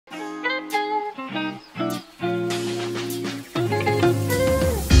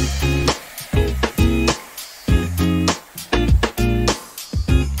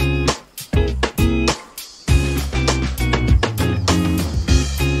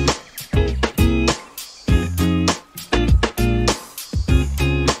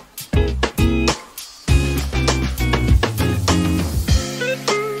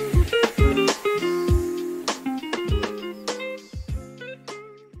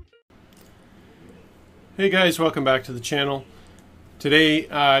Hey guys, welcome back to the channel. Today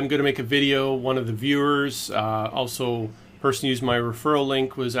I'm going to make a video. One of the viewers, also person who used my referral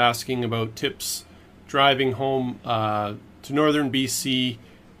link, was asking about tips driving home to northern BC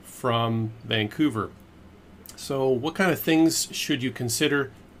from Vancouver. So what kind of things should you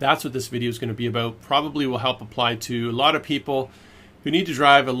consider? That's what this video is going to be about. Probably will help apply to a lot of people who need to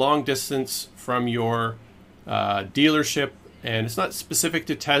drive a long distance from your dealership. And it's not specific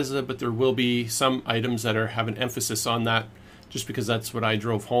to Tesla, but there will be some items that have an emphasis on that, just because that's what I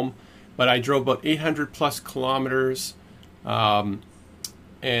drove home. But I drove about 800 plus kilometers, and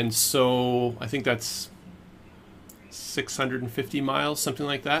so I think that's 650 miles, something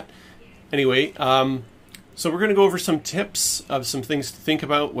like that. Anyway, so we're going to go over some tips of some things to think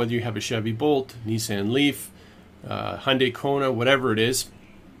about, whether you have a Chevy Bolt, Nissan Leaf, Hyundai Kona, whatever it is.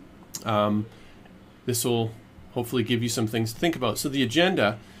 This will hopefully give you some things to think about. So the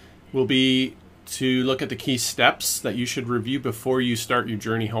agenda will be to look at the key steps that you should review before you start your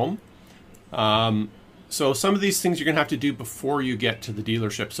journey home. So some of these things you're going to have to do before you get to the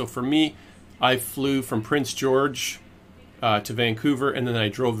dealership. So for me, I flew from Prince George to Vancouver, and then I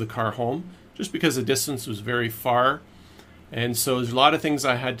drove the car home just because the distance was very far. And so there's a lot of things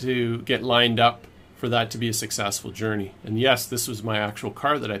I had to get lined up for that to be a successful journey. And yes, this was my actual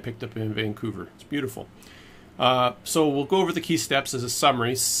car that I picked up in Vancouver. It's beautiful. So we'll go over the key steps as a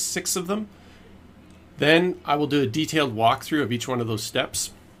summary, 6 of them. Then I will do a detailed walkthrough of each one of those steps.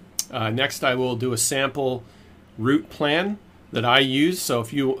 Next, I will do a sample route plan that I use. So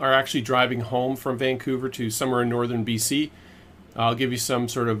if you are actually driving home from Vancouver to somewhere in northern BC, I'll give you some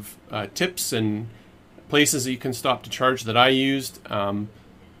sort of tips and places that you can stop to charge that I used. And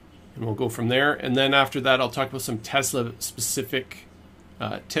we'll go from there. And then after that, I'll talk about some Tesla-specific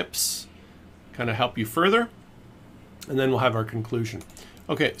tips, kind of help you further. And then we'll have our conclusion.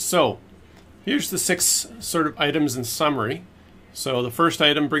 Okay, so here's the 6 sort of items in summary. So the first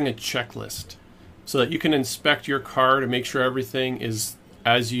item, bring a checklist so that you can inspect your car to make sure everything is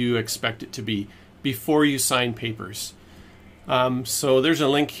as you expect it to be before you sign papers. So there's a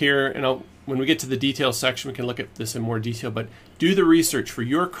link here, and when we get to the detail section, we can look at this in more detail, but do the research for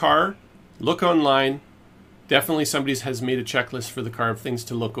your car, look online. Definitely somebody has made a checklist for the car of things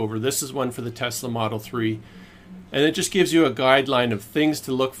to look over. This is one for the Tesla Model 3. And it just gives you a guideline of things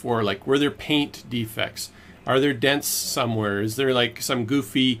to look for, like were there paint defects? Are there dents somewhere? Is there like some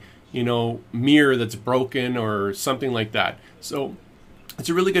goofy, mirror that's broken or something like that? So it's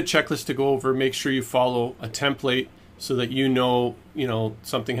a really good checklist to go over. Make sure you follow a template so that you know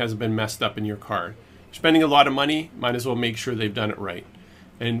something hasn't been messed up in your car. You're spending a lot of money, might as well make sure they've done it right.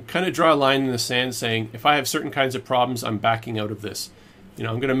 And kind of draw a line in the sand saying, if I have certain kinds of problems, I'm backing out of this.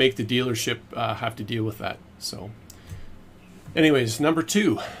 I'm going to make the dealership have to deal with that. So anyways, number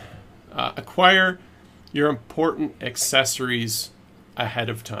 2, acquire your important accessories ahead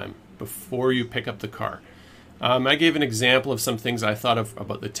of time before you pick up the car. I gave an example of some things I thought of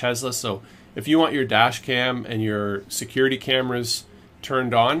about the Tesla. So if you want your dash cam and your security cameras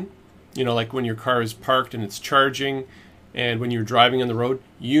turned on, like when your car is parked and it's charging, and when you're driving on the road,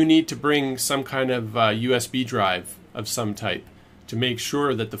 you need to bring some kind of USB drive of some type to make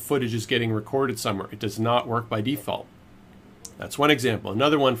sure that the footage is getting recorded somewhere. It does not work by default. That's one example.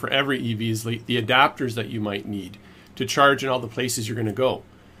 Another one for every EV is the adapters that you might need to charge in all the places you're going to go.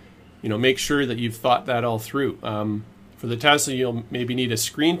 Make sure that you've thought that all through. For the Tesla, you'll maybe need a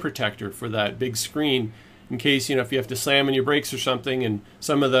screen protector for that big screen in case, if you have to slam on your brakes or something and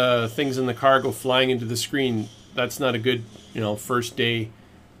some of the things in the car go flying into the screen. That's not a good, first day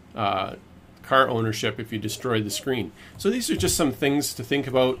car ownership if you destroy the screen. So these are just some things to think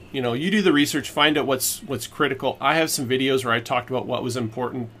about. You do the research, find out what's critical. I have some videos where I talked about what was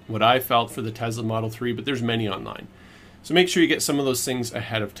important, what I felt for the Tesla Model 3, but there's many online. So make sure you get some of those things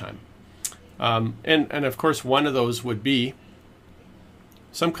ahead of time. And of course, one of those would be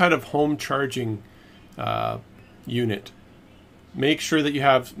some kind of home charging unit. Make sure that you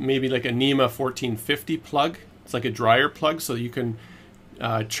have maybe like a NEMA 1450 plug. It's like a dryer plug, so you can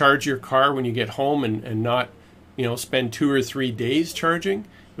charge your car when you get home and not, spend 2 or 3 days charging.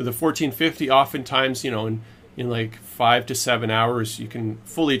 With a 1450, oftentimes, in in like 5 to 7 hours, you can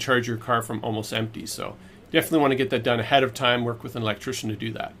fully charge your car from almost empty. So definitely want to get that done ahead of time, work with an electrician to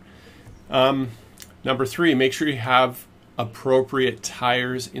do that. Number 3, make sure you have appropriate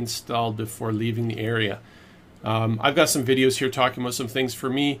tires installed before leaving the area. I've got some videos here talking about some things. For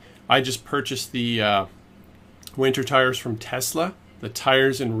me, I just purchased the winter tires from Tesla, the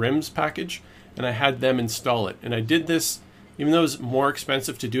tires and rims package, and I had them install it. And I did this, even though it was more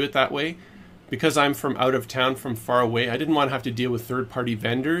expensive to do it that way, because I'm from out of town, from far away, I didn't want to have to deal with third-party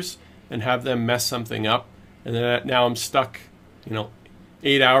vendors and have them mess something up. And then now I'm stuck,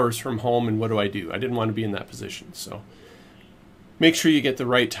 8 hours from home, and what do? I didn't want to be in that position. So make sure you get the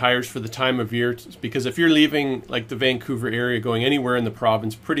right tires for the time of year, because if you're leaving like the Vancouver area, going anywhere in the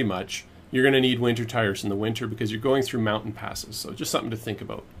province pretty much, you're going to need winter tires in the winter because you're going through mountain passes. So just something to think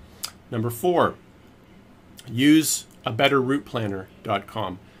about. Number 4, use a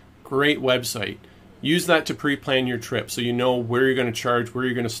betterrouteplanner.com. Great website. Use that to pre-plan your trip so you know where you're going to charge, where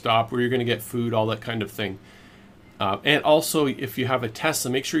you're going to stop, where you're going to get food, all that kind of thing. And also, if you have a Tesla,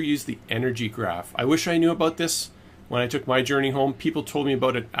 make sure you use the energy graph. I wish I knew about this when I took my journey home. People told me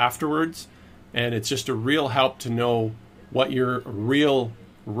about it afterwards, and it's just a real help to know what your real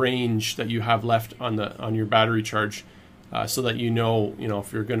range that you have left on your battery charge, so that you know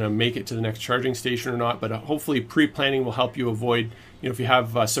if you're going to make it to the next charging station or not. But hopefully pre-planning will help you avoid, if you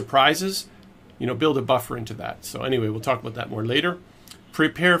have surprises, build a buffer into that. So anyway, we'll talk about that more later.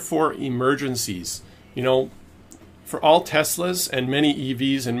 Prepare for emergencies. For all Teslas and many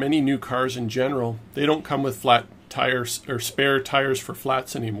EVs and many new cars in general, they don't come with flat tires or spare tires for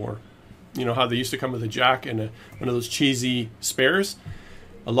flats anymore. You know how they used to come with a jack and one of those cheesy spares?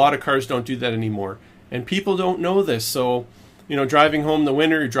 A lot of cars don't do that anymore. And people don't know this. So, driving home in the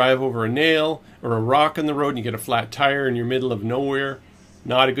winter, you drive over a nail or a rock in the road and you get a flat tire in your middle of nowhere.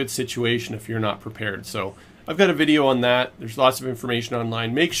 Not a good situation if you're not prepared. So I've got a video on that. There's lots of information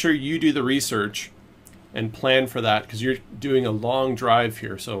online. Make sure you do the research and plan for that, because you're doing a long drive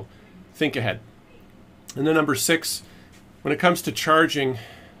here. So think ahead. And then number 6, when it comes to charging,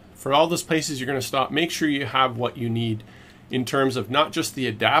 for all those places you're going to stop, make sure you have what you need in terms of not just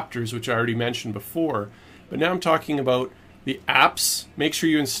the adapters, which I already mentioned before, but now I'm talking about the apps. Make sure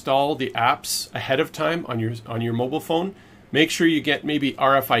you install the apps ahead of time on your mobile phone. Make sure you get maybe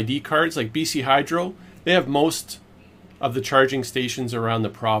RFID cards like BC Hydro. They have most of the charging stations around the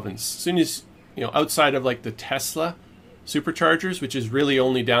province. As soon as, outside of like the Tesla superchargers, which is really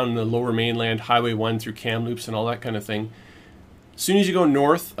only down in the lower mainland, Highway 1 through Kamloops and all that kind of thing. As soon as you go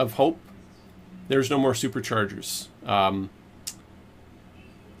north of Hope, there's no more superchargers.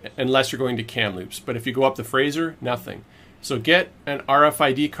 Unless you're going to Kamloops. But if you go up the Fraser, nothing. So get an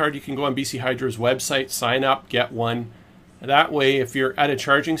RFID card. You can go on BC Hydro's website, sign up, get one. That way, if you're at a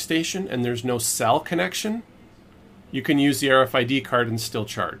charging station and there's no cell connection, you can use the RFID card and still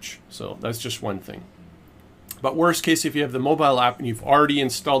charge. So that's just one thing. But worst case, if you have the mobile app and you've already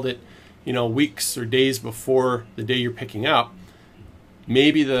installed it, weeks or days before the day you're picking up,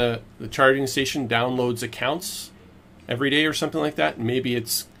 maybe the charging station downloads accounts every day or something like that. And maybe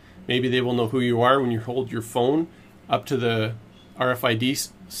they will know who you are when you hold your phone up to the RFID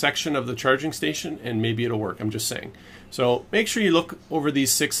section of the charging station, and maybe it'll work. I'm just saying. So make sure you look over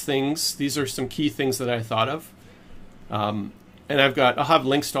these 6 things. These are some key things that I thought of. And I'll have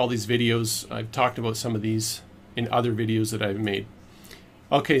links to all these videos. I've talked about some of these in other videos that I've made.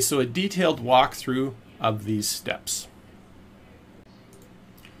 Okay, so a detailed walkthrough of these steps.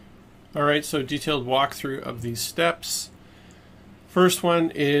 All right, so detailed walkthrough of these steps. First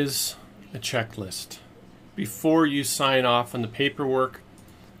one is a checklist. Before you sign off on the paperwork,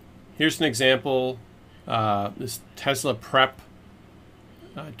 here's an example. This Tesla prep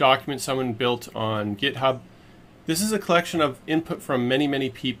document someone built on GitHub. This is a collection of input from many, many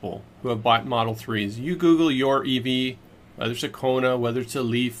people who have bought Model 3s. You Google your EV, whether it's a Kona, whether it's a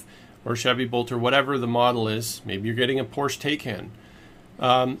Leaf or Chevy Bolt or whatever the model is. Maybe you're getting a Porsche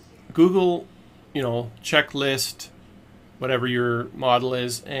Taycan. Google, checklist, whatever your model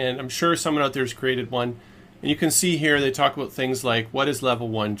is, and I'm sure someone out there has created one. And you can see here they talk about things like what is level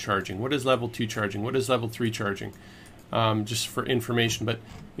 1 charging, what is level 2 charging, what is level 3 charging, just for information. But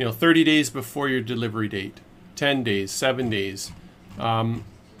 30 days before your delivery date, 10 days, 7 days,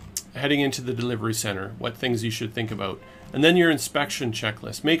 heading into the delivery center, what things you should think about. And then your inspection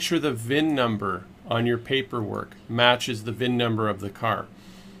checklist. Make sure the VIN number on your paperwork matches the VIN number of the car.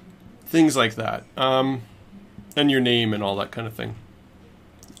 Things like that. And your name and all that kind of thing.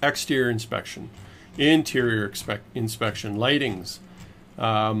 Exterior inspection. Interior inspection. Lightings.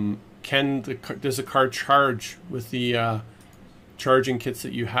 Does the car charge with the charging kits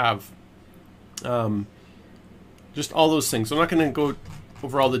that you have? just all those things. I'm not going to go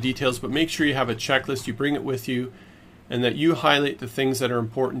over all the details, but make sure you have a checklist, you bring it with you, and that you highlight the things that are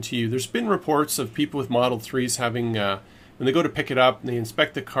important to you. There's been reports of people with Model 3s having, when they go to pick it up and they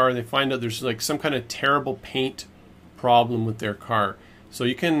inspect the car, they find out there's like some kind of terrible paint problem with their car. So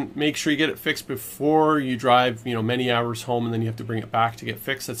you can make sure you get it fixed before you drive, many hours home, and then you have to bring it back to get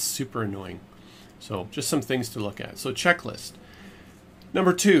fixed. That's super annoying. So just some things to look at. So checklist.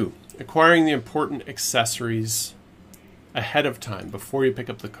 Number 2, acquiring the important accessories ahead of time before you pick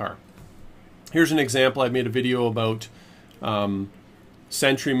up the car. Here's an example. I made a video about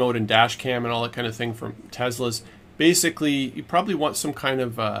Sentry Mode and dash cam and all that kind of thing from Teslas. Basically, you probably want some kind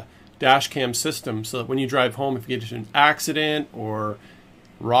of dash cam system so that when you drive home, if you get into an accident or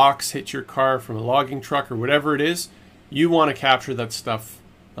rocks hit your car from a logging truck or whatever it is, you want to capture that stuff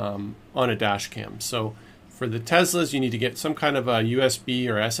on a dash cam. So for the Teslas, you need to get some kind of a USB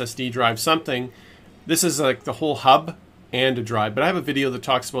or SSD drive, something. This is like the whole hub and a drive, but I have a video that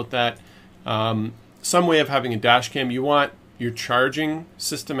talks about that. Some way of having a dash cam. You want your charging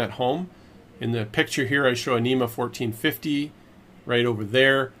system at home. In the picture here, I show a NEMA 1450 right over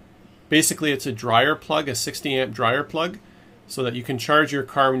there. Basically, it's a dryer plug, a 60 amp dryer plug, so that you can charge your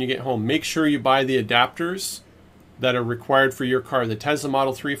car when you get home. Make sure you buy the adapters that are required for your car. The Tesla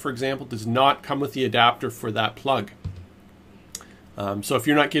Model 3, for example, does not come with the adapter for that plug. So if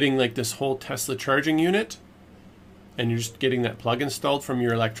you're not getting like this whole Tesla charging unit and you're just getting that plug installed from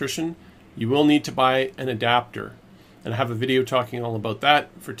your electrician, you will need to buy an adapter. And I have a video talking all about that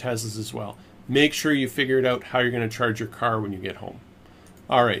for Teslas as well. Make sure you figure it out how you're going to charge your car when you get home.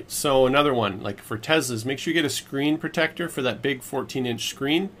 All right, so another one, like for Teslas, make sure you get a screen protector for that big 14-inch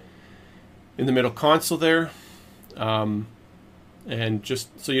screen in the middle console there. And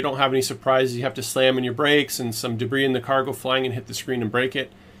just so you don't have any surprises, you have to slam on your brakes and some debris in the car go flying and hit the screen and break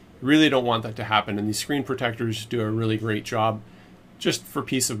it. You really don't want that to happen, and these screen protectors do a really great job just for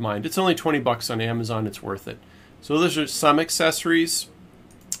peace of mind. It's only 20 bucks on Amazon, it's worth it. So those are some accessories,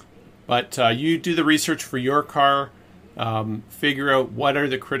 but you do the research for your car. Figure out what are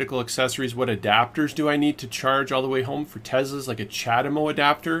the critical accessories, what adapters do I need to charge all the way home. For Teslas, like a CHAdeMO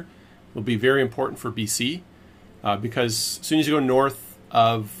adapter will be very important for BC, because as soon as you go north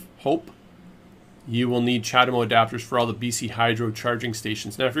of Hope, you will need CHAdeMO adapters for all the BC Hydro charging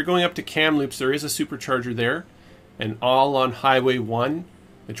stations. Now if you're going up to Kamloops, there is a supercharger there, and all on Highway 1,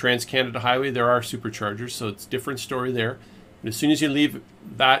 the Trans-Canada Highway, there are superchargers, so it's a different story there. But as soon as you leave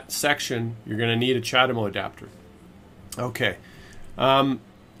that section, you're going to need a CHAdeMO adapter. Okay, and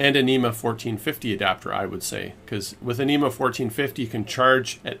a NEMA 1450 adapter, I would say, because with a NEMA 1450 you can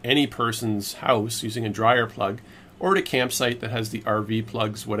charge at any person's house using a dryer plug, or at a campsite that has the RV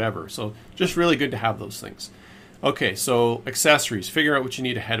plugs, whatever. So just really good to have those things. Okay, so accessories, figure out what you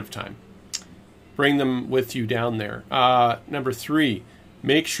need ahead of time. Bring them with you down there. Number 3,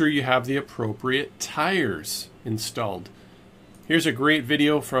 make sure you have the appropriate tires installed. Here's a great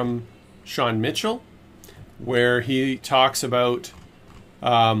video from Sean Mitchell, where he talks about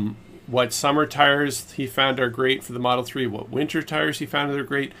what summer tires he found are great for the Model 3, what winter tires he found are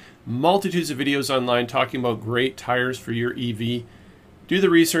great. Multitudes of videos online talking about great tires for your EV. Do the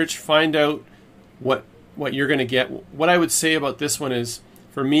research, find out what you're going to get. What I would say about this one is,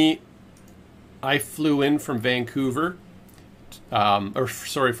 for me, I flew in from Vancouver,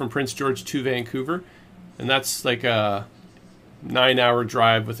 from Prince George to Vancouver, and that's like a 9-hour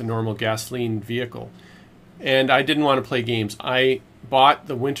drive with a normal gasoline vehicle. And I didn't want to play games. I bought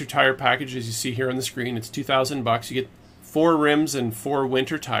the winter tire package, as you see here on the screen. It's $2,000. You get 4 rims and 4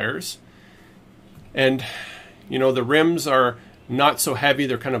 winter tires. And, the rims are not so heavy.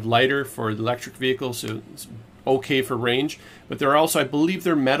 They're kind of lighter for the electric vehicles, so it's okay for range. But they're also, I believe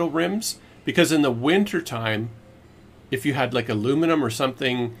they're metal rims, because in the winter time, if you had like aluminum or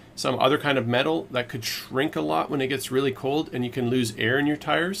something, some other kind of metal, that could shrink a lot when it gets really cold and you can lose air in your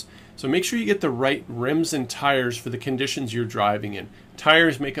tires. So make sure you get the right rims and tires for the conditions you're driving in.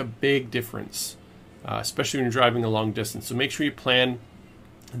 Tires make a big difference, especially when you're driving a long distance. So make sure you plan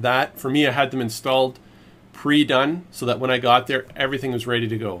that. For me, I had them installed pre-done so that when I got there, everything was ready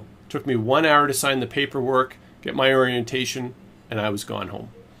to go. It took me 1 hour to sign the paperwork, get my orientation, and I was gone home.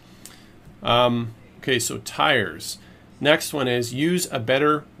 Okay, so tires. Next one is use a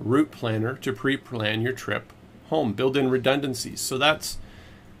better route planner to pre-plan your trip home. Build in redundancies. So that's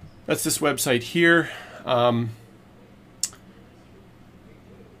this website here. So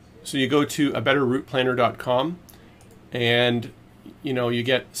you go to abetterrouteplanner.com, and you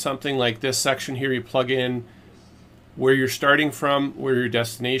get something like this section here. You plug in where you're starting from, where your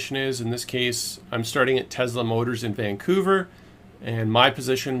destination is. In this case, I'm starting at Tesla Motors in Vancouver, and my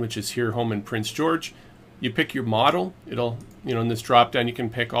position, which is here home in Prince George. You pick your model. It'll, in this drop down, you can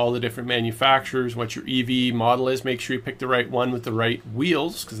pick all the different manufacturers, what your EV model is. Make sure you pick the right one with the right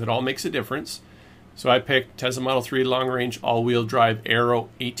wheels, because it all makes a difference. So I picked Tesla Model 3 long range all-wheel drive Aero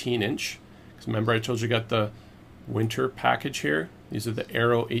 18-inch. Because remember I told you I got the winter package here. These are the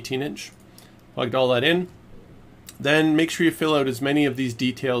Aero 18-inch. Plugged all that in. Then make sure you fill out as many of these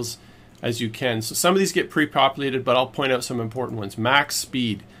details as you can. So some of these get pre-populated, but I'll point out some important ones. Max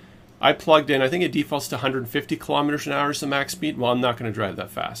speed. I plugged in, I think it defaults to 150 kilometers an hour as the max speed. Well, I'm not going to drive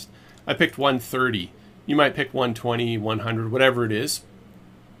that fast. I picked 130. You might pick 120, 100, whatever it is.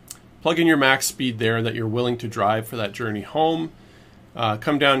 Plug in your max speed there that you're willing to drive for that journey home.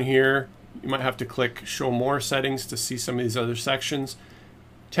 Come down here. You might have to click show more settings to see some of these other sections.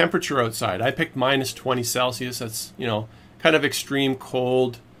 Temperature outside. I picked minus 20 Celsius. That's, kind of extreme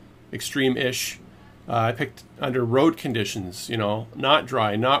cold, extreme-ish. I picked under road conditions, not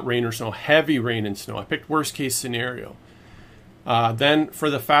dry, not rain or snow, heavy rain and snow. I picked worst case scenario. Then for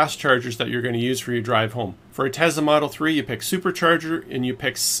the fast chargers that you're going to use for your drive home. For a Tesla Model 3, you pick supercharger and you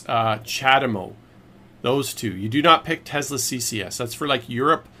pick CHAdeMO. Those two. You do not pick Tesla CCS. That's for like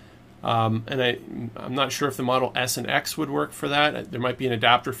Europe. And I'm not sure if the Model S and X would work for that. There might be an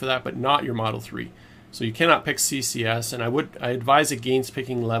adapter for that, but not your Model 3. So you cannot pick CCS. And I advise against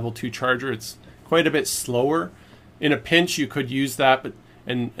picking level 2 charger. It's quite a bit slower. In a pinch, you could use that, but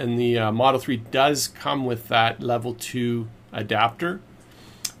and the Model 3 does come with that level 2 adapter,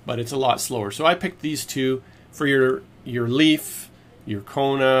 but it's a lot slower. So I picked these two. For your Leaf, your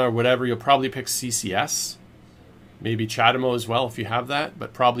Kona, or whatever, you'll probably pick CCS. Maybe CHAdeMO as well if you have that,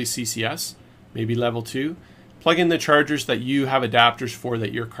 but probably CCS, maybe level 2. Plug in the chargers that you have adapters for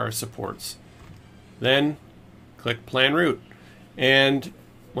that your car supports. Then click plan route. And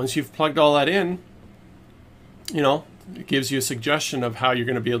once you've plugged all that in, it gives you a suggestion of how you're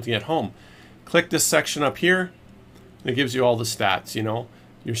going to be able to get home. Click this section up here. It gives you all the stats.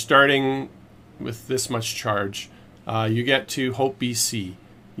 You're starting with this much charge. You get to Hope, BC.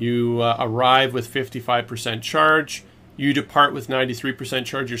 You arrive with 55% charge. You depart with 93%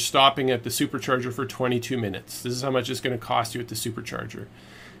 charge. You're stopping at the supercharger for 22 minutes. This is how much it's going to cost you at the supercharger.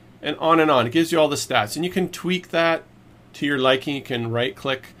 And on and on. It gives you all the stats. And you can tweak that to your liking. You can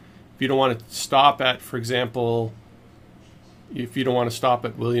right-click. If you don't want to stop at, for example, if you don't want to stop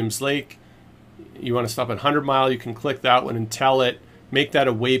at Williams Lake, you want to stop at 100 Mile, you can click that one and tell it, make that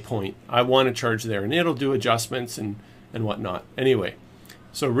a waypoint. I want to charge there. And it'll do adjustments and whatnot. Anyway,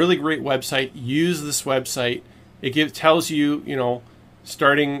 so really great website. Use this website. It tells you,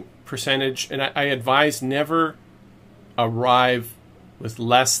 starting percentage. And I advise never arrive with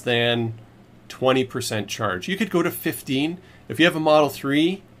less than 20% charge. You could go to 15. If you have a Model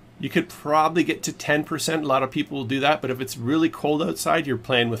 3, you could probably get to 10%. A lot of people will do that. But if it's really cold outside, you're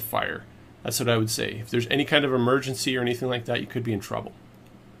playing with fire. That's what I would say. If there's any kind of emergency or anything like that, you could be in trouble.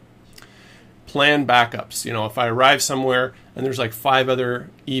 Plan backups. If I arrive somewhere and there's like 5 other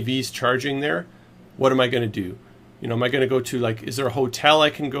EVs charging there, what am I going to do? Am I going to go to, is there a hotel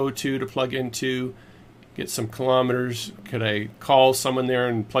I can go to plug into, get some kilometers? Could I call someone there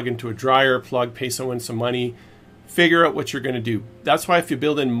and plug into a dryer plug, pay someone some money? Figure out what you're going to do. That's why if you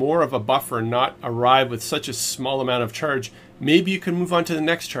build in more of a buffer and not arrive with such a small amount of charge, maybe you can move on to the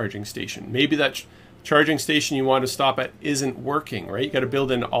next charging station. Maybe that charging station you want to stop at isn't working, right? You got to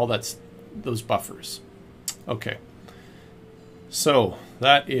build in all those buffers. Okay. So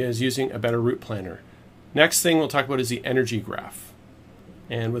that is using a better route planner. Next thing we'll talk about is the energy graph.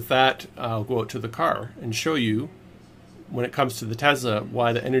 And with that, I'll go out to the car and show you, when it comes to the Tesla,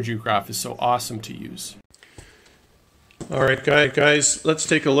 why the energy graph is so awesome to use. All right, guys, let's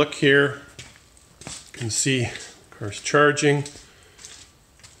take a look here. You can see the car's charging.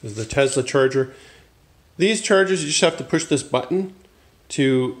 This is the Tesla charger. These chargers, you just have to push this button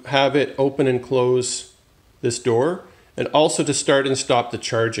to have it open and close this door, and also to start and stop the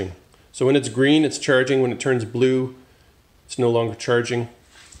charging. So when it's green, it's charging. When it turns blue, it's no longer charging.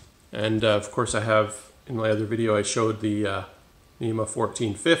 And of course, I have, in my other video, I showed the NEMA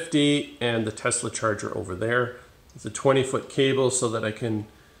 1450 and the Tesla charger over there. It's a 20-foot cable so that I can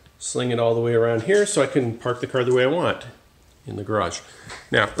sling it all the way around here so I can park the car the way I want in the garage.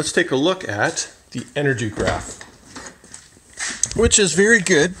 Now, let's take a look at the energy graph, which is very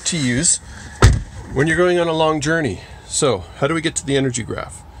good to use when you're going on a long journey. So, how do we get to the energy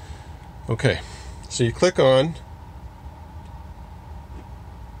graph? Okay, so you click on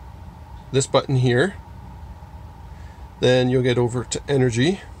this button here, then you'll get over to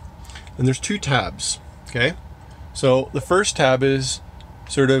energy, and there's 2 tabs, okay? So the first tab is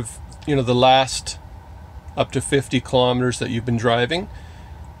sort of, the last up to 50 kilometers that you've been driving.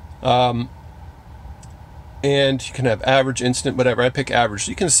 and you can have average, instant, whatever. I pick average. So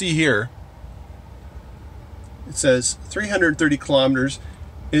you can see here, it says 330 kilometers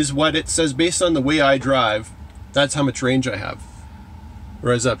is what it says based on the way I drive. That's how much range I have.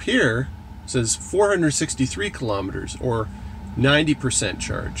 Whereas up here, it says 463 kilometers or 90%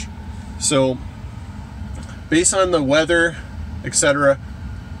 charge. So based on the weather, etc.,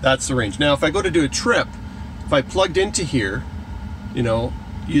 that's the range. Now, if I go to do a trip, if I plugged into here, you know,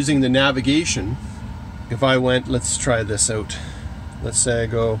 using the navigation, if I went, let's try this out. Let's say I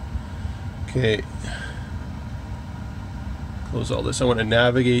go, okay, close all this. I want to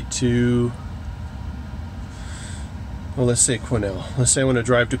navigate to, well, let's say Quesnel. Let's say I want to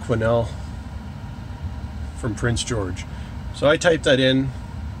drive to Quesnel from Prince George. So I type that in.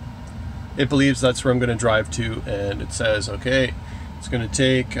 It believes that's where I'm going to drive to, and it says, okay, it's going to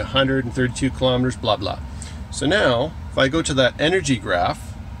take 132 kilometers, blah, blah. So now, if I go to that energy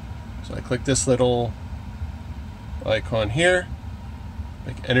graph, so I click this little icon here,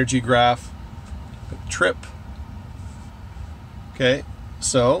 like energy graph, trip. Okay,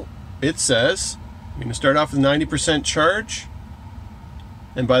 so it says you're going to start off with 90% charge,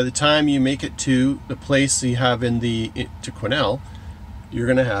 and by the time you make it to the place you have to Quesnel, you're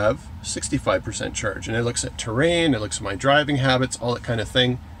going to have 65% charge. And it looks at terrain, it looks at my driving habits, all that kind of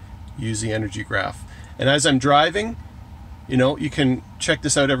thing. Use the energy graph. And as I'm driving, you know, you can check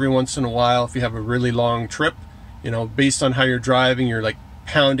this out every once in a while if you have a really long trip. You know, based on how you're driving, you're like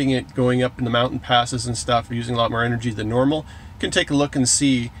pounding it, going up in the mountain passes and stuff, you're using a lot more energy than normal. You can take a look and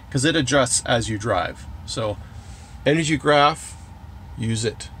see, because it adjusts as you drive. So, energy graph, use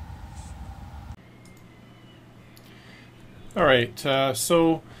it. All right,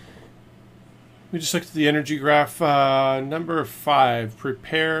 so we just looked at the energy graph. Number 5,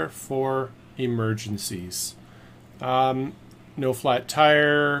 prepare for emergencies. No flat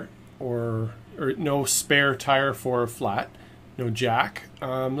tire or no spare tire for a flat. No jack.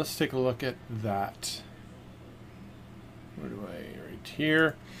 Let's take a look at that. Where do I? Right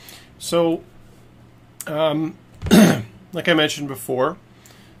here. So, like I mentioned before,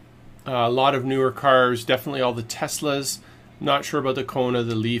 a lot of newer cars, definitely all the Teslas. Not sure about the Kona,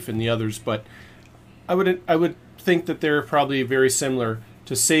 the Leaf, and the others, but I would think that they're probably very similar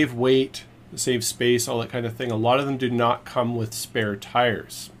to save weight, save space, all that kind of thing. A lot of them do not come with spare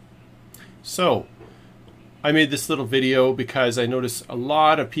tires. So I made this little video because I noticed a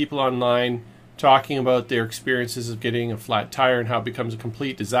lot of people online talking about their experiences of getting a flat tire and how it becomes a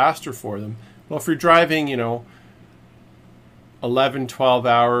complete disaster for them. Well, if you're driving, you know, 11, 12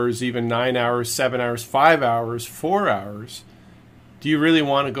 hours, even 9 hours, 7 hours, 5 hours, 4 hours, do you really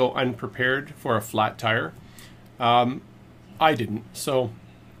want to go unprepared for a flat tire? I didn't. So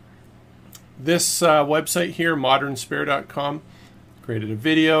this website here, modernspare.com, created a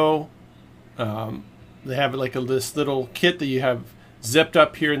video. They have like this little kit that you have zipped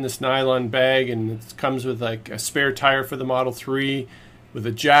up here in this nylon bag, and it comes with like a spare tire for the Model 3 with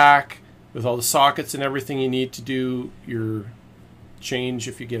a jack, with all the sockets and everything you need to do your change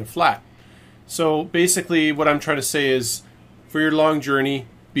if you get a flat. So basically what I'm trying to say is, for your long journey,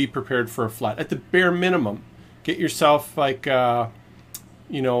 be prepared for a flat. At the bare minimum, get yourself like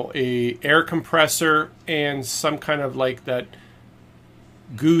you know, a air compressor and some kind of like that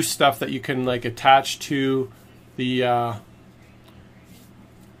goo stuff that you can like attach to the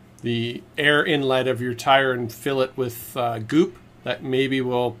air inlet of your tire and fill it with goop that maybe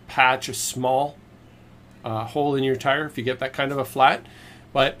will patch a small hole in your tire if you get that kind of a flat.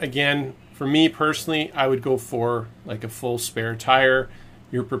 But again, for me personally, I would go for like a full spare tire.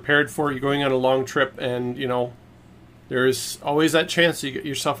 You're prepared for it. You're going on a long trip, and you know, there's always that chance you get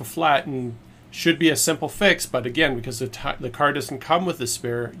yourself a flat, and should be a simple fix. But again, because the car doesn't come with a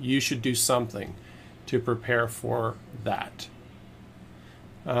spare, you should do something to prepare for that.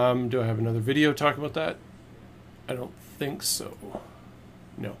 Do I have another video talk about that? I don't think so.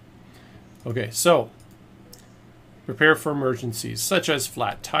 No. Okay, so prepare for emergencies such as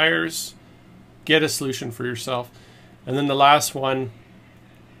flat tires. Get a solution for yourself. And then the last one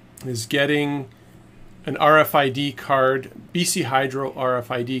is getting an RFID card, BC Hydro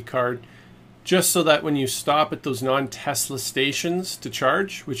RFID card, just so that when you stop at those non-Tesla stations to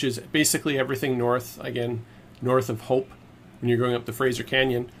charge, which is basically everything north, again, north of Hope, when you're going up the Fraser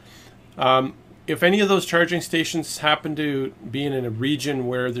Canyon, if any of those charging stations happen to be in a region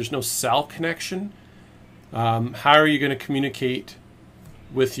where there's no cell connection, how are you going to communicate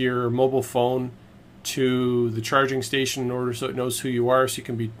with your mobile phone to the charging station in order so it knows who you are, so you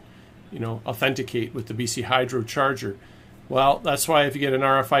can be, you know, authenticate with the BC Hydro charger? Well, that's why if you get an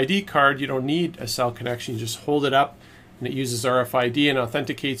RFID card, you don't need a cell connection. You just hold it up and it uses RFID and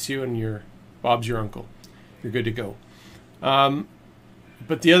authenticates you, and Bob's your uncle. you're good to go.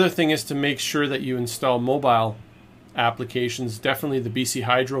 But the other thing is to make sure that you install mobile applications. Definitely the BC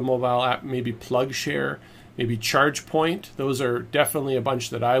Hydro mobile app, maybe PlugShare, maybe ChargePoint. Those are definitely a bunch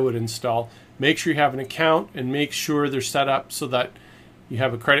that I would install. Make sure you have an account and make sure they're set up so that you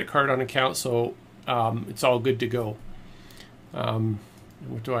have a credit card on account, so it's all good to go.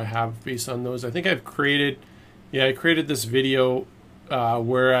 What do I have based on those? I think I've created, I created this video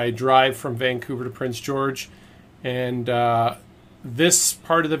where I drive from Vancouver to Prince George, and this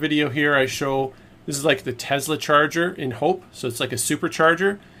part of the video here I show, this is like the Tesla charger in Hope, so it's like a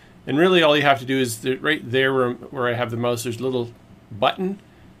supercharger, and really all you have to do is right there where I have the mouse, there's a little button.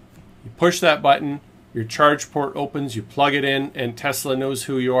 You push that button, your charge port opens, you plug it in, and Tesla knows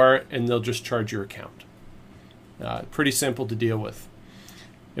who you are, and they'll just charge your account. Pretty simple to deal with.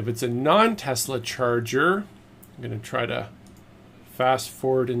 If it's a non-Tesla charger, I'm going to try to fast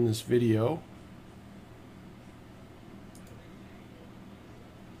forward in this video.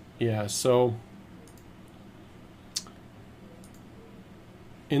 Yeah, so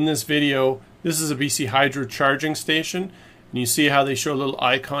in this video, this is a BC Hydro charging station, and you see how they show a little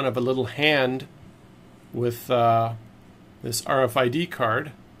icon of a little hand with this RFID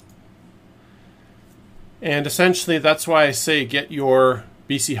card. And essentially that's why I say get your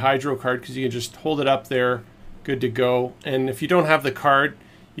BC Hydro card, because you can just hold it up there, good to go. And if you don't have the card,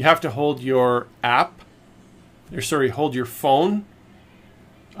 you have to hold your app, or sorry, hold your phone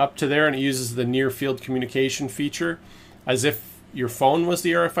up to there, and it uses the near field communication feature as if your phone was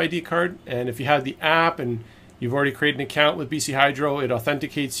the RFID card. And if you have the app and you've already created an account with BC Hydro, it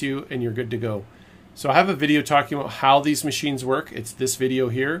authenticates you and you're good to go. So I have a video talking about how these machines work. It's this video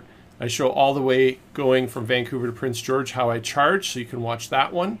here. I show all the way going from Vancouver to Prince George how I charge, so you can watch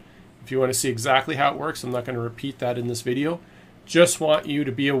that one if you want to see exactly how it works. I'm not going to repeat that in this video. Just want you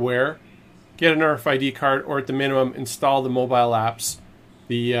to be aware, get an RFID card, or at the minimum install the mobile apps,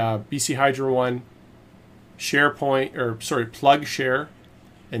 the BC Hydro one, PlugShare,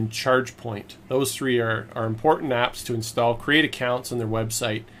 and ChargePoint. Those three are important apps to install. Create accounts on their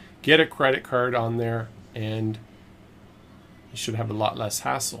website, get a credit card on there, and you should have a lot less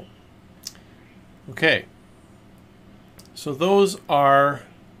hassle. Okay, so those are,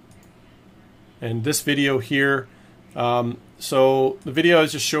 and this video here, so the video I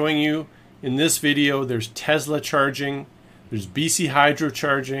was just showing you, in this video there's Tesla charging, there's BC Hydro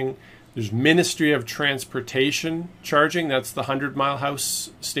charging, there's Ministry of Transportation charging, that's the 100 Mile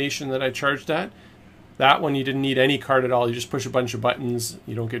House station that I charged at. That one you didn't need any card at all, you just push a bunch of buttons,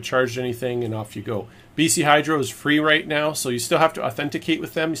 you don't get charged anything, and off you go. BC Hydro is free right now, so you still have to authenticate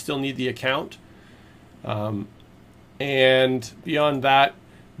with them, you still need the account. And beyond that,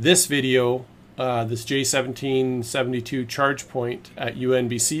 this video, this J1772 ChargePoint at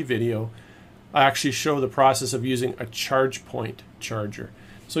UNBC video, I actually show the process of using a ChargePoint charger.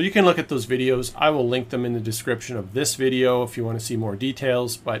 So you can look at those videos. I will link them in the description of this video if you want to see more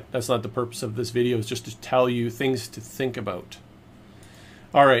details, but that's not the purpose of this video, it's just to tell you things to think about.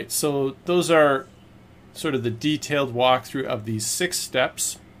 Alright, so those are sort of the detailed walkthrough of these 6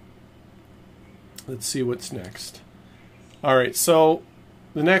 steps. Let's see what's next. Alright, so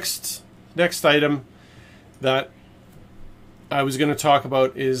the next item that I was going to talk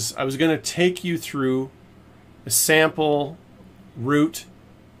about is I was going to take you through a sample route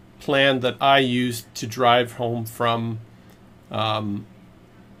plan that I used to drive home from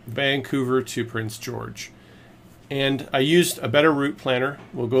Vancouver to Prince George. And I used a better route planner.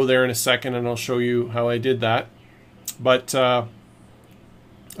 We'll go there in a second and I'll show you how I did that. But I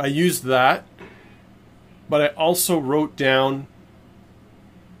used that. But I also wrote down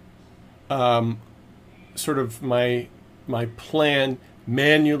sort of my plan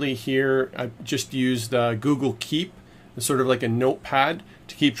manually here. I just used Google Keep, sort of like a notepad,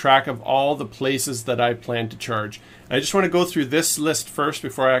 to keep track of all the places that I plan to charge. And I just want to go through this list first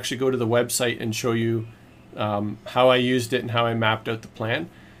before I actually go to the website and show you how I used it and how I mapped out the plan.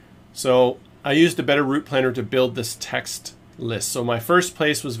 So I used a better route planner to build this text list. So my first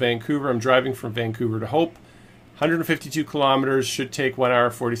place was Vancouver. I'm driving from Vancouver to Hope. 152 kilometers, should take 1 hour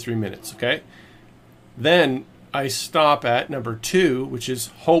 43 minutes. Okay. Then I stop at number 2, which is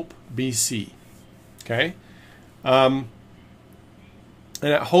Hope, BC. Okay. And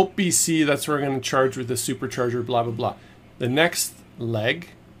at Hope, BC, that's where I'm going to charge with the supercharger, blah, blah, blah. The next leg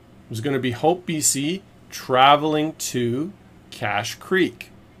was going to be Hope, BC, traveling to Cache Creek.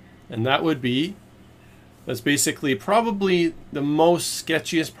 And that would be, that's basically probably the most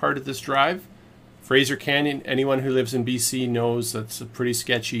sketchiest part of this drive. Fraser Canyon, anyone who lives in BC knows that's a pretty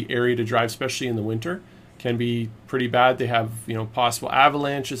sketchy area to drive, especially in the winter. Can be pretty bad. They have, possible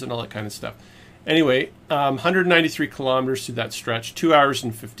avalanches and all that kind of stuff. Anyway, 193 kilometers through that stretch, 2 hours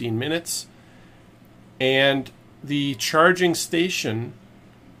and 15 minutes. And the charging station,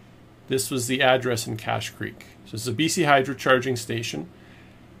 this was the address in Cache Creek. So it's a BC Hydro charging station.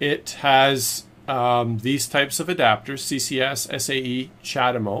 It has these types of adapters, CCS, SAE,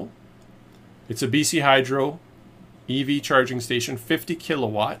 CHAdeMO. It's a BC Hydro EV charging station, 50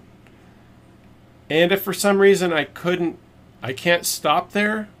 kilowatt. And if for some reason I can't stop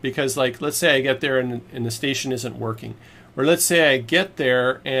there because, like, let's say I get there and the station isn't working. Or let's say I get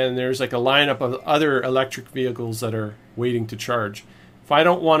there and there's like a lineup of other electric vehicles that are waiting to charge. If I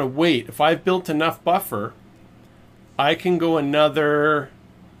don't want to wait, if I've built enough buffer, I can go another,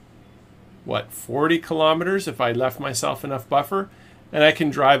 40 kilometers if I left myself enough buffer, and I can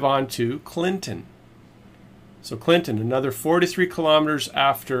drive on to Clinton. So Clinton, another 43 kilometers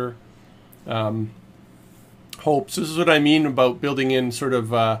after Hope. So this is what I mean about building in sort of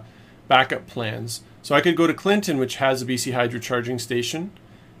backup plans. So I could go to Clinton, which has a BC Hydro charging station,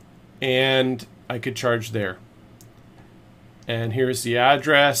 and I could charge there. And here's the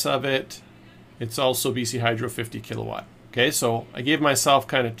address of it. It's also BC Hydro 50 kilowatt. Okay, so I gave myself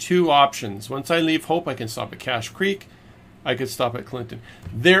kind of two options. Once I leave Hope, I can stop at Cache Creek. I could stop at Clinton.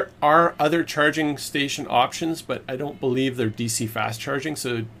 There are other charging station options, but I don't believe they're DC fast charging, so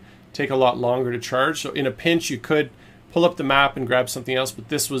it'd take a lot longer to charge. So in a pinch, you could pull up the map and grab something else, but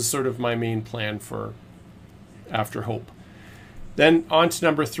this was sort of my main plan for after Hope. Then on to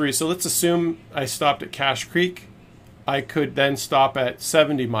number 3. So let's assume I stopped at Cache Creek. I could then stop at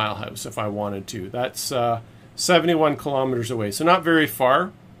 70 Mile House if I wanted to. That's 71 kilometers away, so not very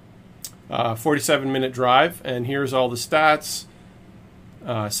far. 47-minute drive, and here's all the stats.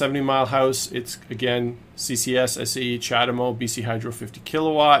 70 Mile House, it's again CCS, SAE, CHAdeMO, BC Hydro 50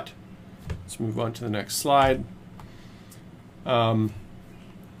 kilowatt. Let's move on to the next slide. And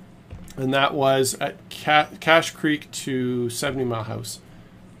that was at Cache Creek to 70 Mile House.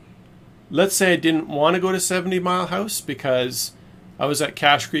 Let's say I didn't want to go to 70 Mile House because I was at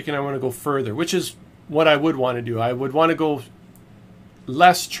Cache Creek and I want to go further, which is what I would want to do. I would want to go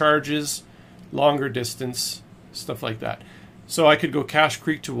less charges, longer distance, stuff like that. So I could go Cache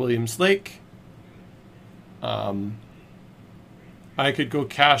Creek to Williams Lake. I could go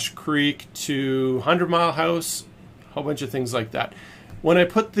Cache Creek to 100 Mile House, a whole bunch of things like that. When I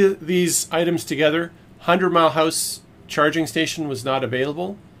put these items together, 100 Mile House charging station was not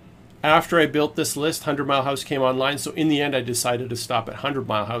available. After I built this list, 100 Mile House came online. So in the end, I decided to stop at 100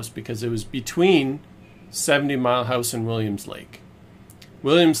 Mile House because it was between 70 Mile House and Williams Lake.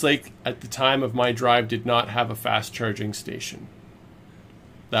 Williams Lake, at the time of my drive, did not have a fast charging station.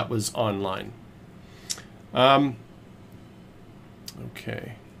 That was online. Okay.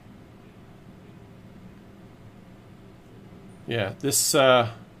 Yeah, this,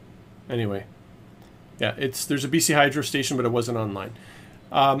 anyway. Yeah, there's a BC Hydro station, but it wasn't online.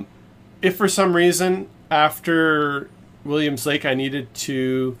 If for some reason, after Williams Lake, I needed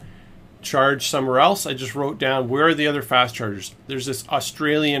to charge somewhere else, I just wrote down where are the other fast chargers. There's this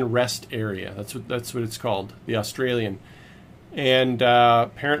Australian rest area. That's what it's called, the Australian. And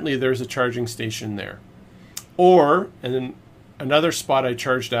apparently there's a charging station there. And then another spot I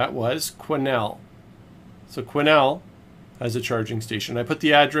charged at was Quesnel. So Quesnel has a charging station. I put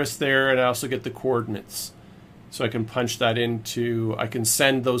the address there, and I also get the coordinates. So I can punch that into, I can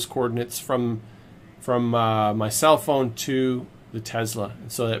send those coordinates from my cell phone to the Tesla,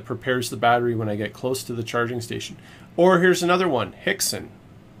 and so that prepares the battery when I get close to the charging station. Or here's another one, Hickson.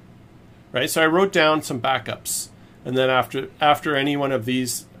 Right, so I wrote down some backups, and then after any one of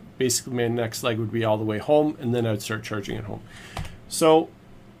these, basically my next leg would be all the way home, and then I'd start charging at home. So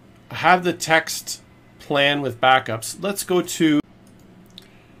I have the text plan with backups. Let's go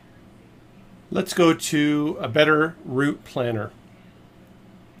to a better route planner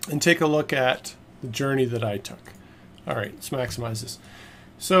and take a look at the journey that I took. All right, let's maximize this.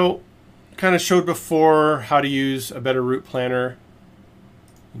 So, kind of showed before how to use a better route planner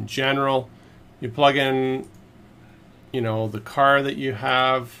in general. You plug in, the car that you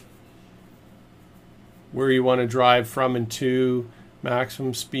have, where you want to drive from and to,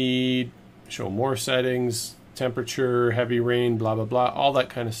 maximum speed, show more settings, temperature, heavy rain, blah, blah, blah, all that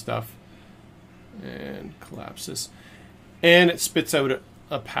kind of stuff. And collapse this. And it spits out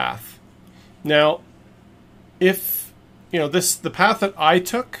a path. Now, if the path that I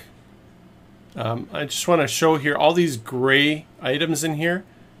took, I just want to show here all these gray items in here.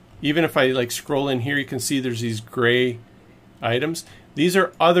 Even if I scroll in here, you can see there's these gray items. These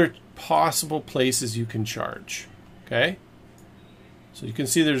are other possible places you can charge. Okay, so you can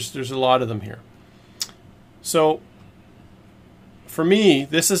see there's a lot of them here. So for me,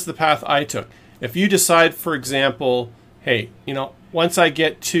 this is the path I took. If you decide, for example, hey, you know, once I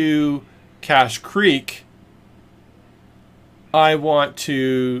get to Cache Creek, I want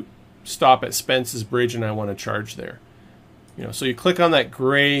to stop at Spence's Bridge and I want to charge there. You know, so you click on that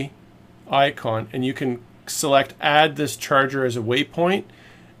gray icon and you can select add this charger as a waypoint,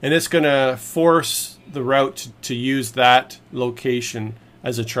 and it's going to force the route to use that location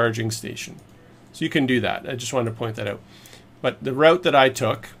as a charging station. So you can do that. I just wanted to point that out. But the route that I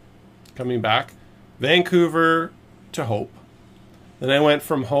took, coming back, Vancouver to Hope. Then I went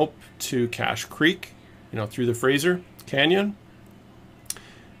from Hope to Cache Creek, you know, through the Fraser Canyon.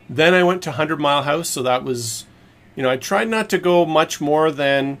 Then I went to 100 Mile House, so that was, you know, I tried not to go much more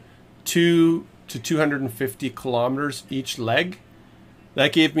than 2 to 250 kilometers each leg.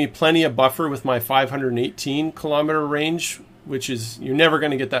 That gave me plenty of buffer with my 518 kilometer range, which is, you're never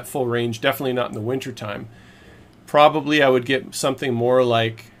going to get that full range, definitely not in the winter time. Probably I would get something more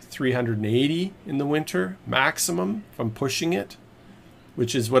like 380 in the winter maximum if I'm pushing it,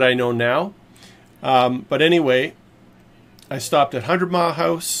 which is what I know now. But anyway, I stopped at 100 Mile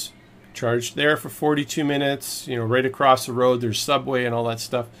House, charged there for 42 minutes, you know, right across the road, there's subway and all that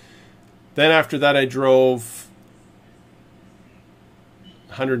stuff. Then after that I drove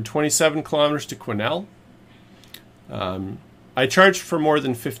 127 kilometers to Quesnel. I charged for more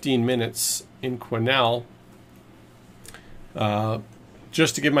than 15 minutes in Quesnel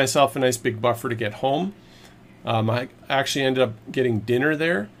just to give myself a nice big buffer to get home. I actually ended up getting dinner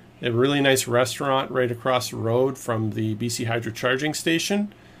there. They have a really nice restaurant right across the road from the BC Hydro charging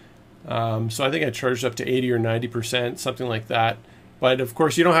station. So I think I charged up to 80 or 90%, something like that. But of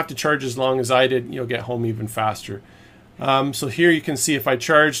course, you don't have to charge as long as I did. You'll get home even faster. So here you can see if I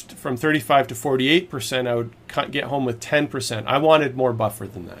charged from 35 to 48%, I would get home with 10%. I wanted more buffer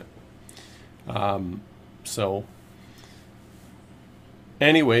than that. So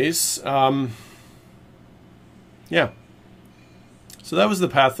anyways, yeah. So that was the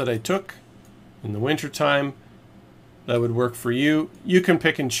path that I took in the wintertime. That would work for you. You can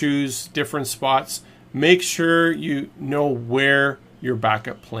pick and choose different spots. Make sure you know where your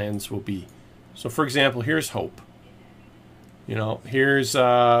backup plans will be. So for example, here's Hope. You know, here's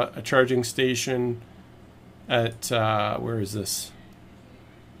a charging station at, where is this?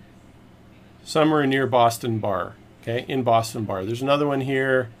 Somewhere near Boston Bar. Okay, in Boston Bar. There's another one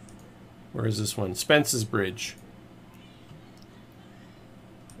here. Where is this one? Spence's Bridge.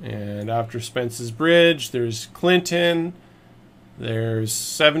 And after Spence's Bridge, there's Clinton. There's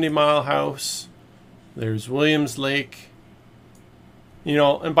 70 Mile House. There's Williams Lake. You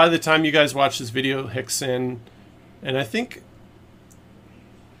know, and by the time you guys watch this video, Hickson, and I think it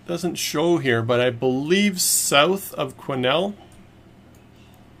doesn't show here, but I believe south of Quesnel,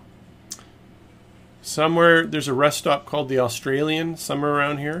 somewhere there's a rest stop called the Australian, somewhere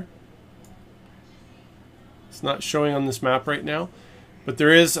around here. It's not showing on this map right now, but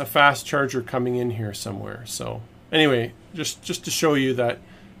there is a fast charger coming in here somewhere. So anyway, just to show you that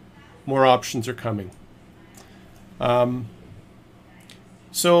more options are coming.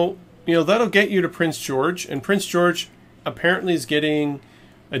 So, you know, that'll get you to Prince George, and Prince George apparently is getting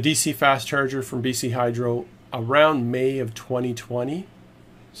a DC fast charger from BC Hydro around May of 2020.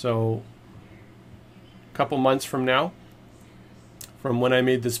 So a couple months from now, from when I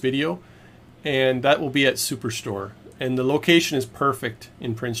made this video, and that will be at Superstore. And the location is perfect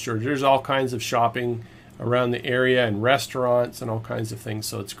in Prince George. There's all kinds of shopping around the area and restaurants and all kinds of things,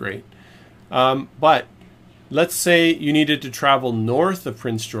 so it's great. But let's say you needed to travel north of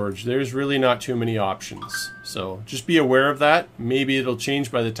Prince George. There's really not too many options. So just be aware of that. Maybe it'll change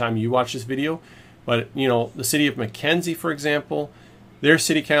by the time you watch this video. But, you know, the city of Mackenzie, for example, their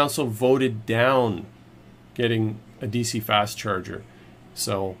city council voted down getting a DC fast charger.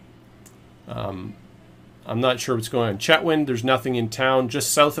 So I'm not sure what's going on. Chetwynd, there's nothing in town.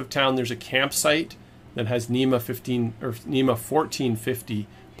 Just south of town, there's a campsite that has NEMA 15 or NEMA 1450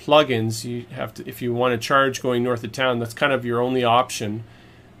 plugins. You have to, if you want to charge going north of town, that's kind of your only option.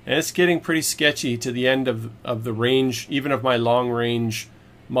 And it's getting pretty sketchy to the end of the range, even of my long range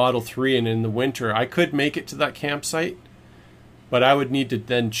Model 3. And in the winter, I could make it to that campsite, but I would need to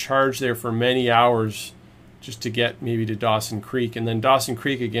then charge there for many hours just to get maybe to Dawson Creek. And then Dawson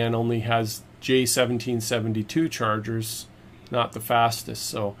Creek again only has J1772 chargers, not the fastest.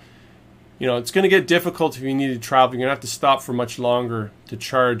 So, you know, it's going to get difficult if you need to travel. You're going to have to stop for much longer to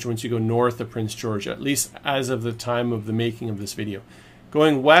charge once you go north of Prince George, at least as of the time of the making of this video.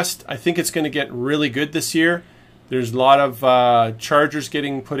 Going west, I think it's going to get really good this year. There's a lot of chargers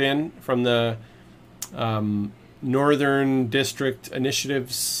getting put in from the Northern District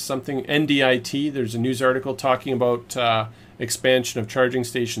Initiatives, something NDIT. There's a news article talking about expansion of charging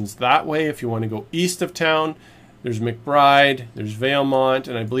stations that way. If you want to go east of town, there's McBride, there's Valemont,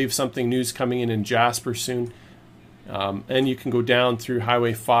 and I believe something new's coming in Jasper soon. And you can go down through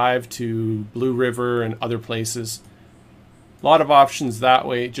Highway 5 to Blue River and other places. A lot of options that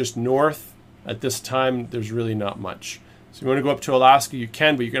way. Just north at this time, there's really not much. So you want to go up to Alaska, you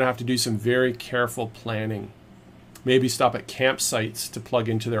can, but you're going to have to do some very careful planning. Maybe stop at campsites to plug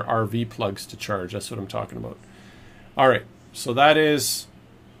into their RV plugs to charge. That's what I'm talking about. All right, so that is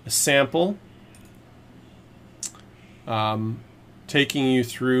a sample taking you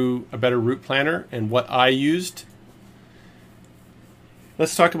through a better route planner and what I used.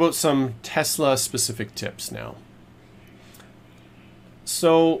 Let's talk about some Tesla specific tips now.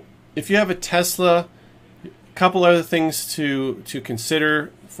 So if you have a Tesla, a couple other things to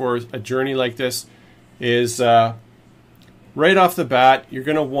consider for a journey like this is right off the bat, you're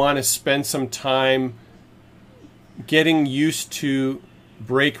going to want to spend some time getting used to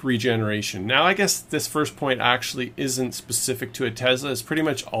brake regeneration. Now, I guess this first point actually isn't specific to a Tesla. It's pretty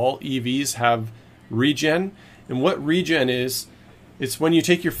much all EVs have regen. And what regen is, it's when you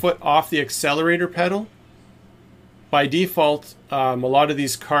take your foot off the accelerator pedal. By default, a lot of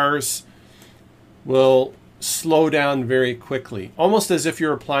these cars will slow down very quickly, almost as if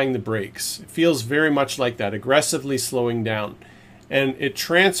you're applying the brakes. It feels very much like that, aggressively slowing down. And it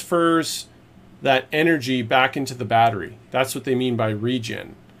transfers that energy back into the battery. That's what they mean by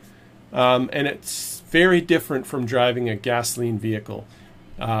regen. And it's very different from driving a gasoline vehicle.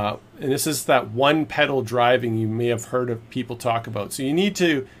 And this is that one pedal driving you may have heard of people talk about. So you need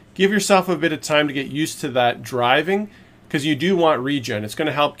to give yourself a bit of time to get used to that driving, because you do want regen. It's going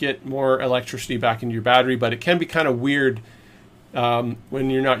to help get more electricity back into your battery, but it can be kind of weird when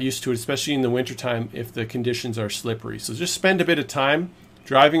you're not used to it, especially in the wintertime if the conditions are slippery. So just spend a bit of time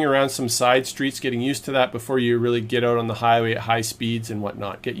driving around some side streets, getting used to that before you really get out on the highway at high speeds and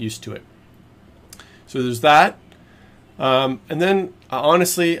whatnot. Get used to it. So there's that. And then,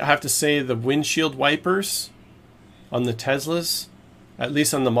 honestly, I have to say the windshield wipers on the Teslas, at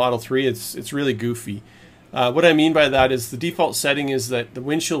least on the Model 3, it's really goofy. What I mean by that is the default setting is that the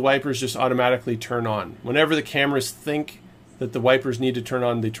windshield wipers just automatically turn on. Whenever the cameras think that the wipers need to turn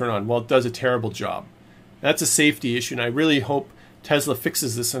on, they turn on. Well, it does a terrible job. That's a safety issue, and I really hope Tesla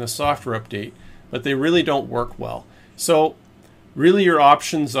fixes this in a software update, but they really don't work well. So really your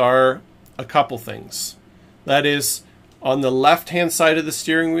options are a couple things. That is, on the left-hand side of the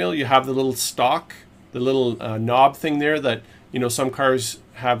steering wheel, you have the little stalk, the little knob thing there that, you know, some cars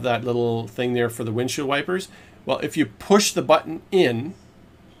have that little thing there for the windshield wipers. Well, if you push the button in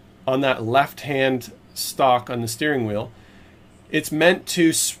on that left-hand stalk on the steering wheel, it's meant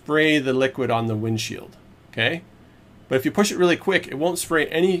to spray the liquid on the windshield, okay? But if you push it really quick, it won't spray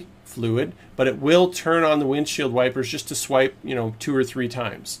any fluid, but it will turn on the windshield wipers just to swipe, 2 or 3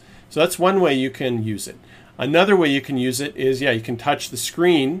 times. So that's one way you can use it. Another way you can use it is, you can touch the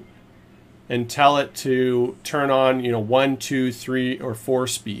screen and tell it to turn on, 1, 2, 3, or 4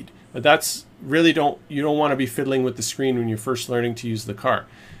 speed. But that's really you don't want to be fiddling with the screen when you're first learning to use the car.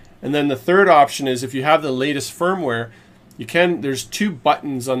 And then the third option is if you have the latest firmware, there's 2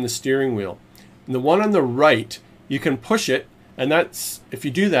 buttons on the steering wheel. And the one on the right, you can push it, and if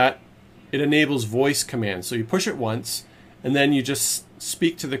you do that, it enables voice commands. So you push it once, and then you just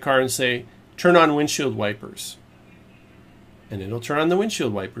speak to the car and say, turn on windshield wipers. And it'll turn on the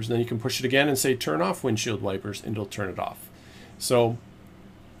windshield wipers. And then you can push it again and say, turn off windshield wipers, and it'll turn it off. So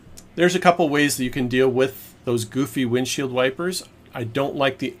there's a couple ways that you can deal with those goofy windshield wipers. I don't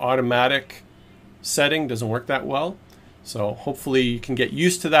like the automatic setting. Doesn't work that well. So hopefully you can get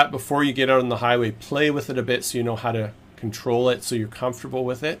used to that before you get out on the highway. Play with it a bit so you know how to control it, so you're comfortable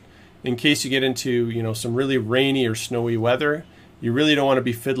with it. In case you get into some really rainy or snowy weather, you really don't want to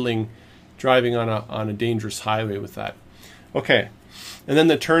be fiddling driving on a dangerous highway with that. Okay, and then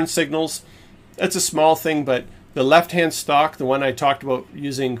the turn signals. That's a small thing, but the left-hand stalk, the one I talked about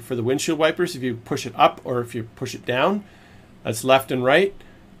using for the windshield wipers, if you push it up or if you push it down, that's left and right.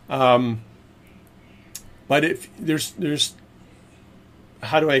 But if there's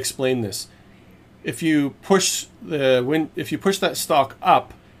how do I explain this? If you push that stalk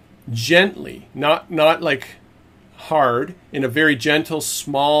up gently, not like hard, in a very gentle,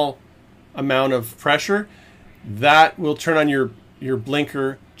 small amount of pressure, that will turn on your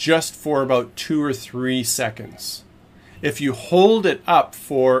blinker just for about 2 or 3 seconds. If you hold it up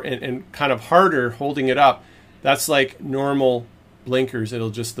and kind of harder holding it up, that's like normal blinkers.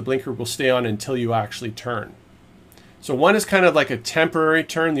 The blinker will stay on until you actually turn. So one is kind of like a temporary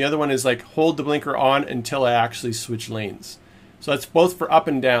turn. The other one is like hold the blinker on until I actually switch lanes. So that's both for up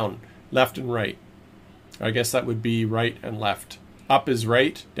and down, left and right. I guess that would be right and left. Up is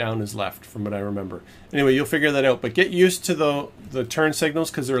right, down is left, from what I remember. Anyway, you'll figure that out. But get used to the turn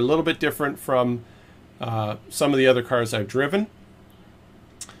signals because they're a little bit different from some of the other cars I've driven.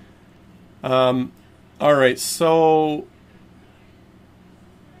 All right, so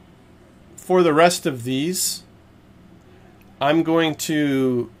for the rest of these, I'm going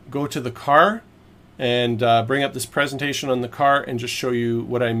to go to the car and bring up this presentation on the car and just show you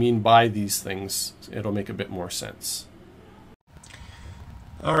what I mean by these things. It'll make a bit more sense.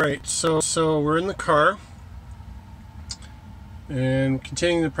 All right, so we're in the car and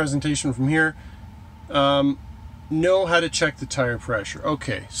continuing the presentation from here. Know how to check the tire pressure.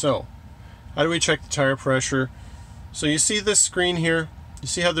 Okay, so how do we check the tire pressure? So you see this screen here? You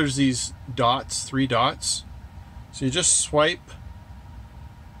see how there's these dots, 3 dots? So you just swipe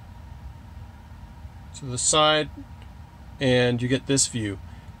to the side and you get this view.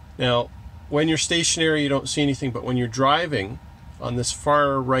 Now, when you're stationary, you don't see anything, but when you're driving, on this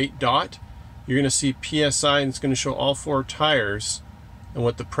far right dot, you're going to see PSI, and it's going to show all 4 tires and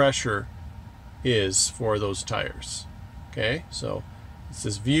what the pressure is for those tires. Okay, so it's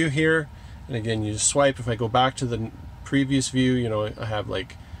this view here, and again, you just swipe. If I go back to the previous view, you know, I have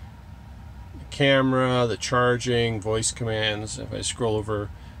like the camera, the charging, voice commands. If I scroll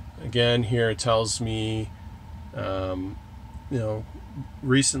over again here, it tells me, you know,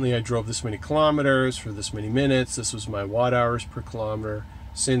 recently I drove this many kilometers for this many minutes. This was my watt hours per kilometer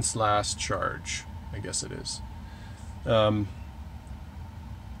since last charge, I guess it is. So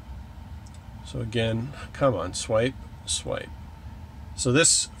again, come on, swipe, swipe. So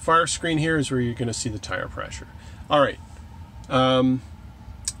this far screen here is where you're going to see the tire pressure. All right.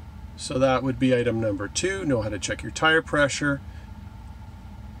 So that would be item number 2. Know how to check your tire pressure.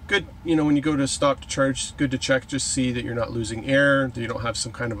 Good, you know, when you go to stop to charge, it's good to check, just see that you're not losing air, that you don't have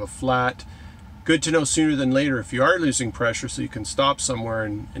some kind of a flat. Good to know sooner than later if you are losing pressure so you can stop somewhere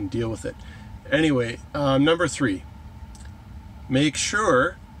and deal with it. Anyway, number 3, make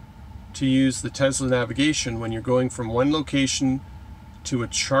sure to use the Tesla navigation when you're going from one location to a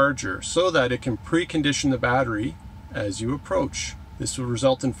charger so that it can precondition the battery as you approach. This will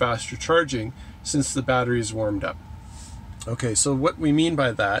result in faster charging since the battery is warmed up. Okay, so what we mean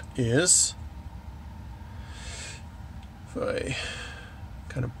by that is, if I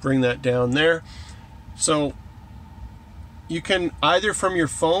kind of bring that down there, so you can either from your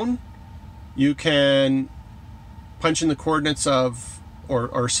phone, you can punch in the coordinates of,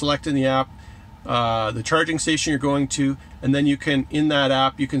 or select in the app, the charging station you're going to, and then you can, in that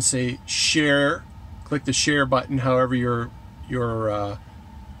app, you can say share, click the share button, however your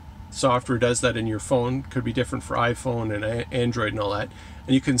software does that in your phone. Could be different for iPhone and Android and all that.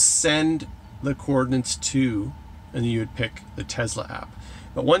 And you can send the coordinates to, and then you would pick the Tesla app.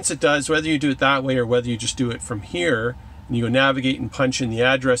 But once it does, whether you do it that way or whether you just do it from here, and you go navigate and punch in the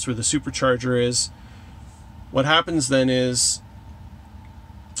address where the supercharger is, what happens then is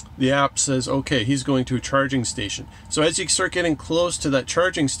the app says, okay, he's going to a charging station. So as you start getting close to that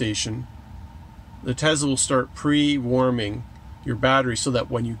charging station, the Tesla will start pre-warming your battery so that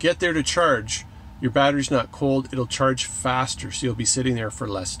when you get there to charge, your battery's not cold, it'll charge faster, so you'll be sitting there for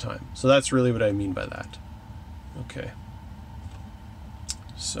less time. So that's really what I mean by that. Okay.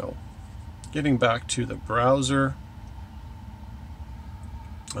 So, getting back to the browser.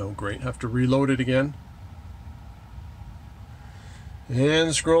 Oh great, have to reload it again.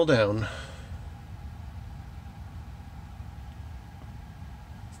 And scroll down.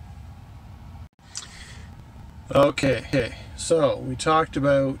 Okay, so we talked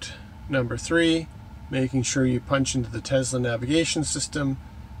about number 3, making sure you punch into the Tesla navigation system,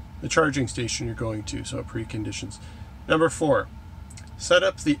 the charging station you're going to, so preconditions. Number 4, set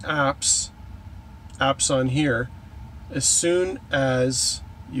up the apps on here as soon as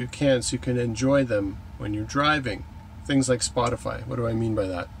you can so you can enjoy them when you're driving. Things like Spotify. What do I mean by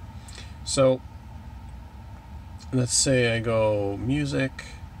that? So let's say I go music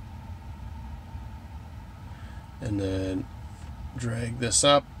and then drag this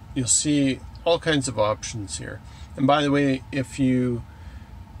up. You'll see all kinds of options here. And by the way, if you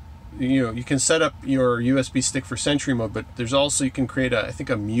can set up your USB stick for Sentry Mode, but there's also, you can create I think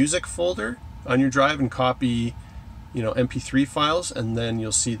a music folder on your drive and copy, MP3 files, and then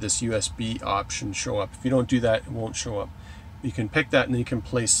you'll see this USB option show up. If you don't do that, it won't show up. You can pick that and then you can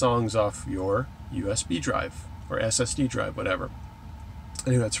play songs off your USB drive or SSD drive, whatever.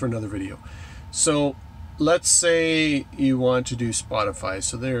 Anyway, that's for another video. So let's say you want to do Spotify.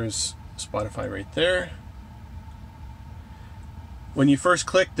 So there's Spotify right there. When you first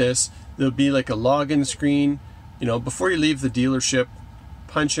click this, there'll be like a login screen. Before you leave the dealership,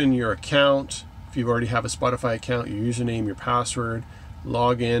 punch in your account, if you already have a Spotify account, your username, your password,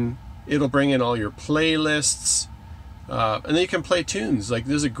 log in. It'll bring in all your playlists, and then you can play tunes. Like,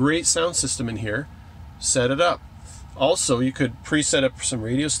 there's a great sound system in here. Set it up. Also, you could pre-set up some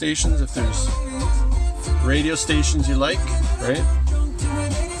radio stations if there's radio stations you like, right?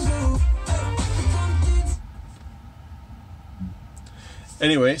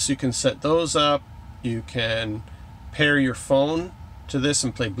 Anyway, so you can set those up. You can pair your phone to this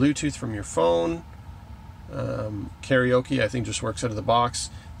and play Bluetooth from your phone. Karaoke, I think, just works out of the box.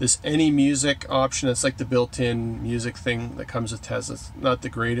 This any music option, it's like the built-in music thing that comes with Tesla. It's not the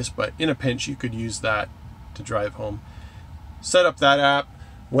greatest, but in a pinch you could use that to drive home. Set up that app.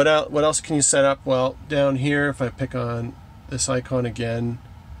 What else can you set up? Well, down here, if I pick on this icon again,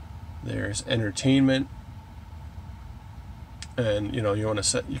 there's entertainment. And you want to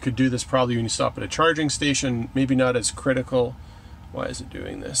set, you could do this probably when you stop at a charging station. Maybe not as critical. Why is it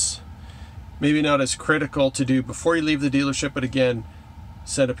doing this? Maybe not as critical to do before you leave the dealership, but again,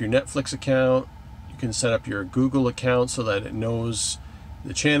 set up your Netflix account. You can set up your Google account so that it knows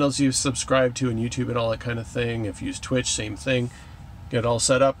the channels you've subscribed to, and YouTube and all that kind of thing. If you use Twitch, same thing. Get it all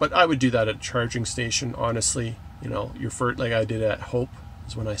set up. But I would do that at a charging station, honestly. Your first, like I did at Hope,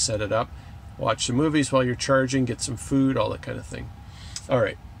 is when I set it up. Watch some movies while you're charging, get some food, all that kind of thing. All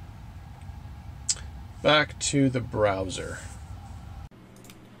right. Back to the browser.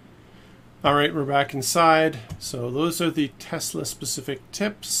 All right, we're back inside. So those are the Tesla specific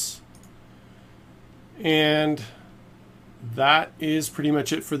tips. And that is pretty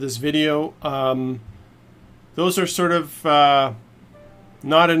much it for this video. Those are sort of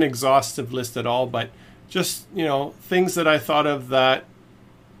not an exhaustive list at all, but just, things that I thought of that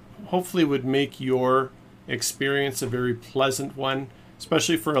hopefully would make your experience a very pleasant one,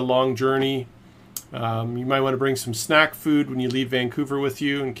 especially for a long journey. You might want to bring some snack food when you leave Vancouver with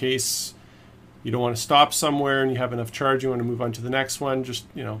you in case you don't want to stop somewhere and you have enough charge, you want to move on to the next one. Just,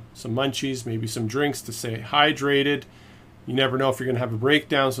 some munchies, maybe some drinks to stay hydrated. You never know if you're going to have a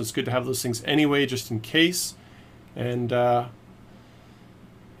breakdown, so it's good to have those things anyway, just in case. And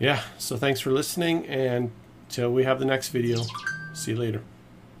yeah, so thanks for listening, and till we have the next video, see you later.